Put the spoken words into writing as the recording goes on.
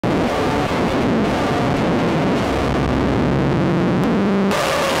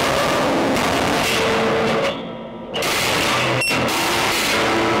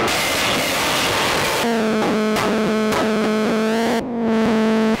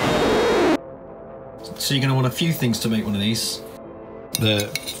So you're going to want a few things to make one of these.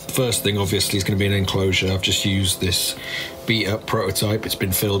 The first thing obviously is going to be an enclosure. I've just used this beat up prototype. It's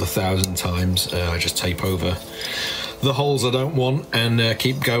been filled 1,000 times. I just tape over the holes I don't want and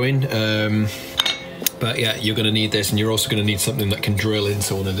keep going. But yeah, you're going to need this, and you're also going to need something that can drill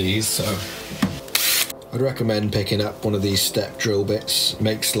into one of these. So I'd recommend picking up one of these step drill bits.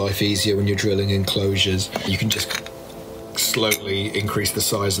 Makes life easier when you're drilling enclosures. You can just slowly increase the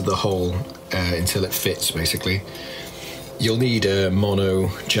size of the hole until it fits, basically. You'll need a mono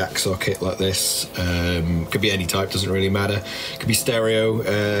jack socket like this. Could be any type, doesn't really matter. Could be stereo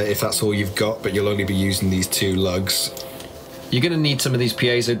if that's all you've got, but you'll only be using these 2 lugs. You're going to need some of these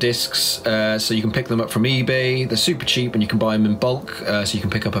piezo discs, so you can pick them up from eBay. They're super cheap and you can buy them in bulk, so you can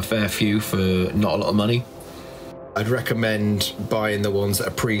pick up a fair few for not a lot of money. I'd recommend buying the ones that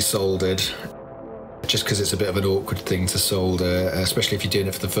are pre-soldered, just because it's a bit of an awkward thing to solder, especially if you're doing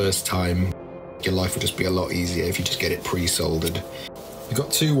it for the first time. Your life will just be a lot easier if you just get it pre-soldered. You've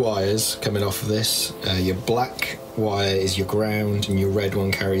got 2 wires coming off of this. Your black wire is your ground and your red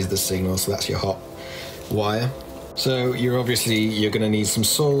one carries the signal, so that's your hot wire. So you're going to need some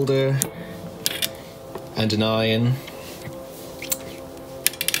solder and an iron.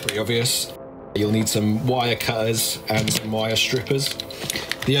 Pretty obvious. You'll need some wire cutters and some wire strippers.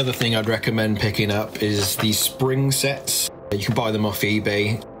 The other thing I'd recommend picking up is these spring sets. You can buy them off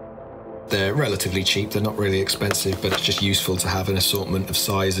eBay. They're relatively cheap, they're not really expensive, but it's just useful to have an assortment of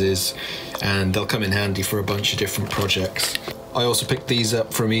sizes, and they'll come in handy for a bunch of different projects. I also picked these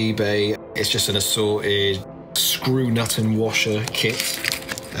up from eBay. It's just an assorted screw nut and washer kit.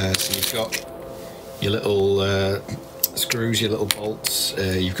 So you've got your little screws, your little bolts,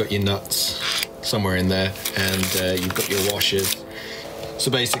 you've got your nuts somewhere in there, and you've got your washers. So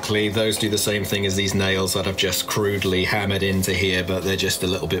basically those do the same thing as these nails that I've just crudely hammered into here, but they're just a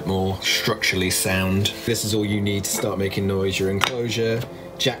little bit more structurally sound. This is all you need to start making noise: your enclosure,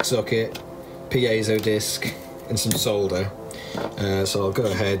 jack socket, piezo disc, and some solder. So I'll go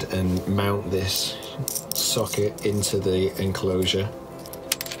ahead and mount this socket into the enclosure.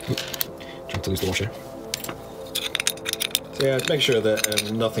 Trying to lose the washer. So yeah, make sure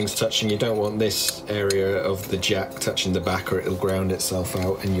that nothing's touching. You don't want this area of the jack touching the back, or it'll ground itself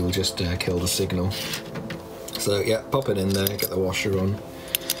out and you'll just kill the signal. So yeah, pop it in there, get the washer on,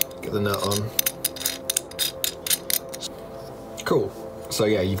 get the nut on. Cool. So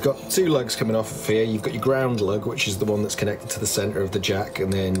yeah, you've got 2 lugs coming off of here. You've got your ground lug, which is the one that's connected to the center of the jack,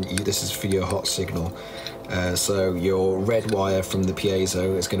 and then this is for your hot signal. So your red wire from the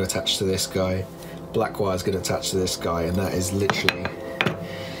piezo is going to attach to this guy. Black wire is going to attach to this guy, and that is literally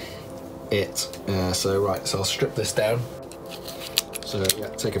it. So I'll strip this down. So yeah,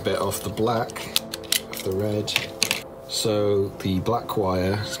 take a bit off the black, off the red. So the black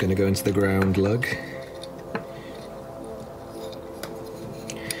wire is going to go into the ground lug.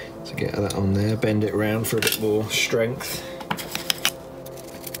 So get that on there, bend it round for a bit more strength.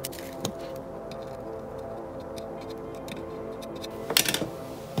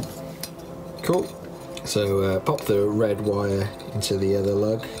 Cool. So pop the red wire into the other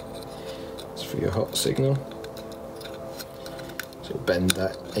lug. It's for your hot signal. So bend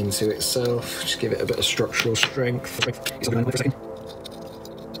that into itself, just give it a bit of structural strength.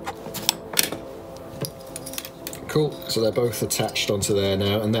 Cool, so they're both attached onto there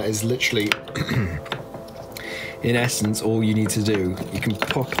now, and that is literally, in essence, all you need to do. You can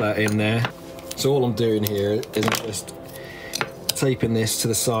pop that in there. So all I'm doing here is just taping this to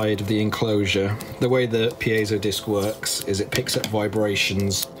the side of the enclosure. The way the piezo disc works is it picks up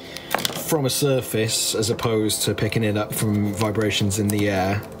vibrations from a surface as opposed to picking it up from vibrations in the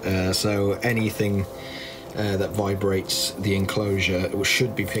air. So anything that vibrates the enclosure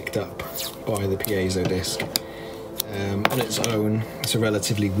should be picked up by the piezo disc. On its own, it's a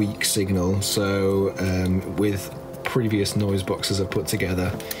relatively weak signal, so with previous noise boxes I've put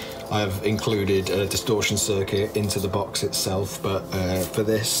together, I've included a distortion circuit into the box itself, but for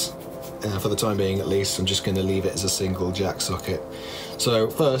this, for the time being at least, I'm just going to leave it as a single jack socket. So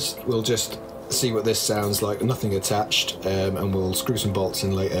first we'll just see what this sounds like, nothing attached, and we'll screw some bolts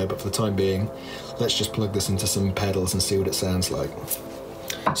in later, but for the time being let's just plug this into some pedals and see what it sounds like.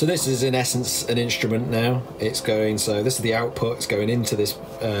 So this is in essence an instrument now. It's going, so this is the output, it's going into this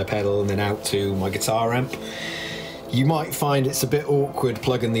pedal and then out to my guitar amp. You might find it's a bit awkward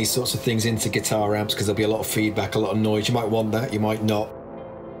plugging these sorts of things into guitar amps because there'll be a lot of feedback, a lot of noise. You might want that, you might not.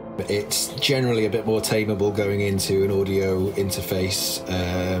 It's generally a bit more tameable going into an audio interface,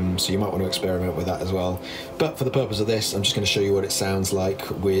 so you might want to experiment with that as well. But for the purpose of this, I'm just going to show you what it sounds like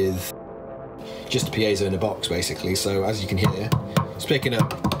with just a piezo in a box, basically. So as you can hear, it's picking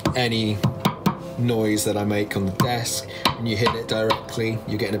up any noise that I make on the desk. When you hit it directly,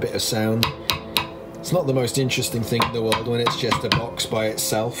 you're getting a bit of sound. It's not the most interesting thing in the world when it's just a box by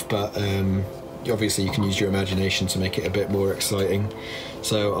itself, but obviously you can use your imagination to make it a bit more exciting.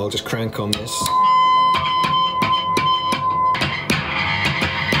 So I'll just crank on this.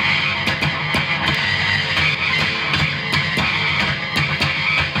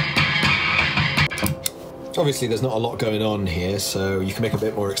 Obviously there's not a lot going on here, so you can make it a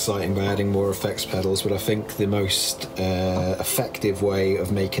bit more exciting by adding more effects pedals, but I think the most effective way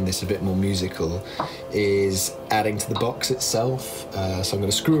of making this a bit more musical is adding to the box itself. So I'm going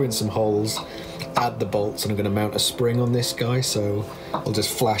to screw in some holes, add the bolts, and I'm going to mount a spring on this guy, so I'll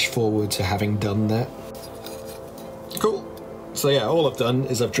just flash forward to having done that. Cool. So yeah, all I've done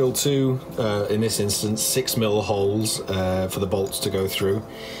is I've drilled two, in this instance, 6mm holes for the bolts to go through.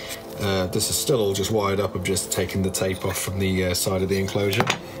 This is still all just wired up. I'm just taking the tape off from the side of the enclosure.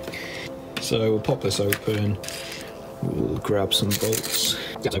 So we'll pop this open. We'll grab some bolts.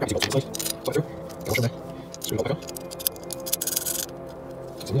 Yeah, so grab 2 bolts inside. Go through. Go through there. Screw the bolt back on.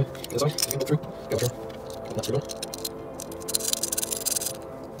 That's in there. Get this side. Go through. Go through. And that's screwed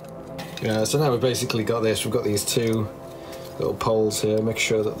on. Yeah, so now we've basically got this. We've got these 2 little poles here. Make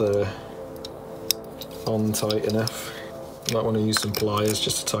sure that they're on tight enough. You might want to use some pliers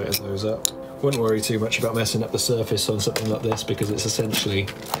just to tighten those up. Wouldn't worry too much about messing up the surface on something like this because it's essentially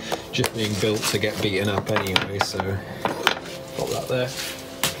just being built to get beaten up anyway, so pop that there.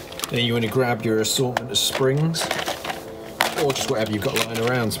 Then you want to grab your assortment of springs, or just whatever you've got lying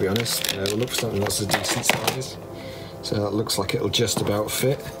around, to be honest. We'll look for something that's a decent size. So that looks like it'll just about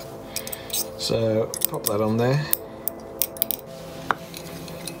fit. So pop that on there.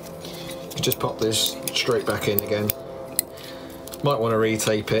 Just pop this straight back in again. Might want to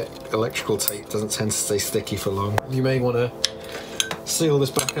retape it. Electrical tape doesn't tend to stay sticky for long. You may want to seal this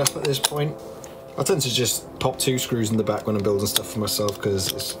back up at this point. I tend to just pop 2 screws in the back when I'm building stuff for myself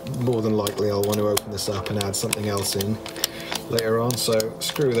because it's more than likely I'll want to open this up and add something else in later on. So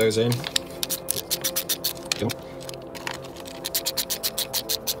screw those in.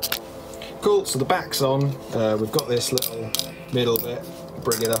 Cool, so the back's on. We've got this little middle bit.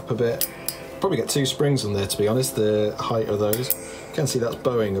 Bring it up a bit. Probably get 2 springs on there, to be honest, the height of those. You can see that's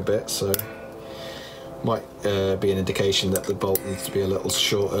bowing a bit, so might be an indication that the bolt needs to be a little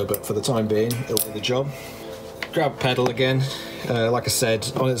shorter, but for the time being, it'll do the job. Grab pedal again. Like I said,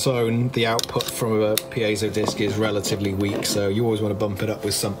 on its own, the output from a piezo disc is relatively weak, so you always want to bump it up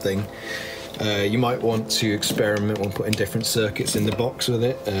with something. You might want to experiment on putting different circuits in the box with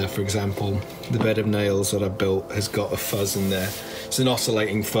it. For example, the bed of nails that I built has got a fuzz in there. It's an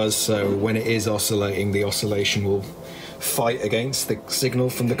oscillating fuzz, so when it is oscillating, the oscillation will fight against the signal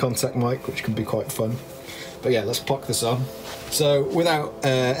from the contact mic, which can be quite fun. But yeah, let's pluck this on. So without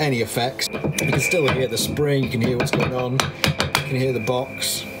any effects, you can still hear the spring, you can hear what's going on, you can hear the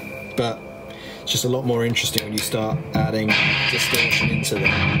box, but it's just a lot more interesting when you start adding distortion into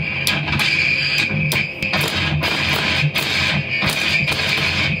them.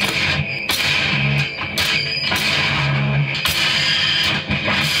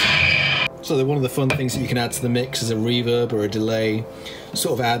 So one of the fun things that you can add to the mix is a reverb or a delay.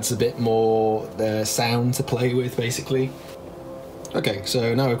 Sort of adds a bit more sound to play with, basically. Okay,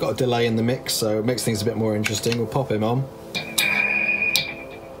 so now we've got a delay in the mix, so it makes things a bit more interesting. We'll pop him on.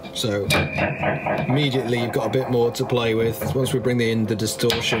 So immediately you've got a bit more to play with once we bring in the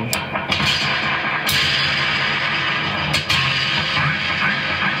distortion.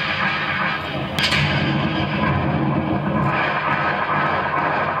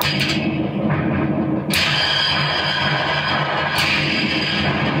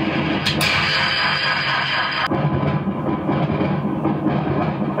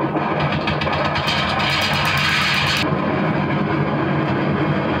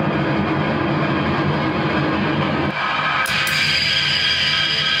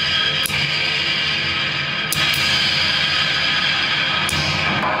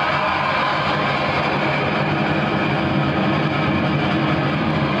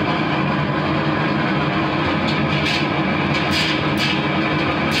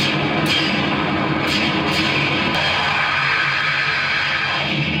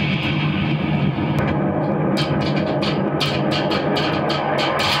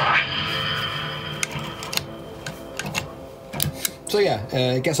 So yeah,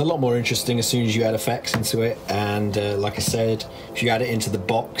 it gets a lot more interesting as soon as you add effects into it, and like I said, if you add it into the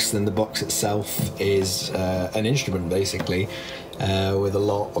box, then the box itself is an instrument basically, with a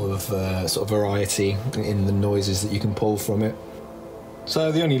lot of sort of variety in the noises that you can pull from it.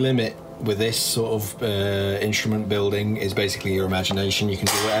 So the only limit with this sort of instrument building is basically your imagination. You can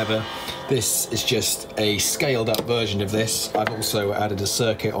do whatever. This is just a scaled up version of this. I've also added a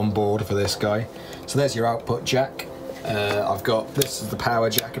circuit on board for this guy. So there's your output jack. I've got, this is the power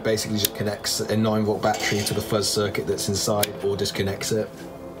jack. It basically just connects a 9-volt battery to the fuzz circuit that's inside, or disconnects it.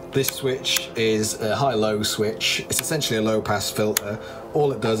 This switch is a high-low switch. It's essentially a low-pass filter.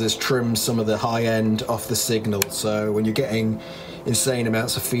 All it does is trim some of the high end off the signal, so when you're getting insane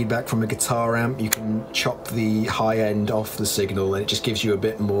amounts of feedback from a guitar amp, you can chop the high end off the signal, and it just gives you a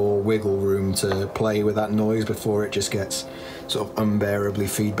bit more wiggle room to play with that noise before it just gets sort of unbearably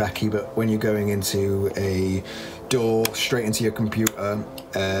feedbacky. But when you're going into a DAW straight into your computer,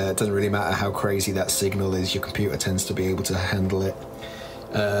 it doesn't really matter how crazy that signal is, your computer tends to be able to handle it.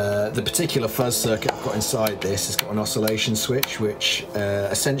 The particular fuzz circuit I've got inside this has got an oscillation switch, which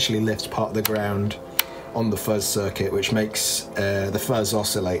essentially lifts part of the ground on the fuzz circuit, which makes the fuzz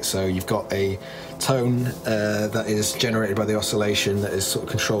oscillate. So you've got a tone that is generated by the oscillation that is sort of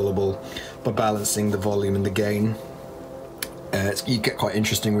controllable by balancing the volume and the gain. You get quite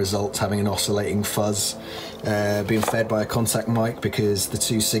interesting results having an oscillating fuzz being fed by a contact mic, because the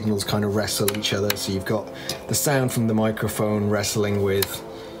two signals kind of wrestle each other. So you've got the sound from the microphone wrestling with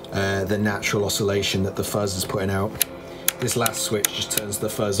the natural oscillation that the fuzz is putting out. This last switch just turns the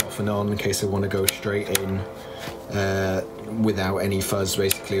fuzz off and on in case I want to go straight in without any fuzz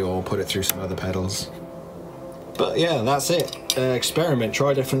basically, or put it through some other pedals. But yeah, that's it. Experiment,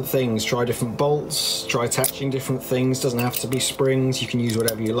 try different things, try different bolts, try attaching different things. Doesn't have to be springs, you can use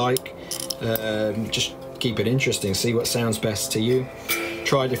whatever you like. Just keep it interesting, see what sounds best to you.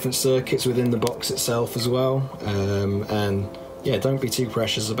 Try different circuits within the box itself as well. And yeah, don't be too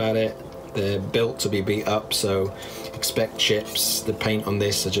precious about it. They're built to be beat up, so expect chips. The paint on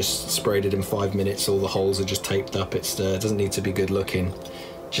this, I just sprayed it in 5 minutes. All the holes are just taped up. It doesn't need to be good looking.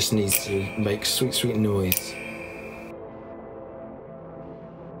 Just needs to make sweet, sweet noise.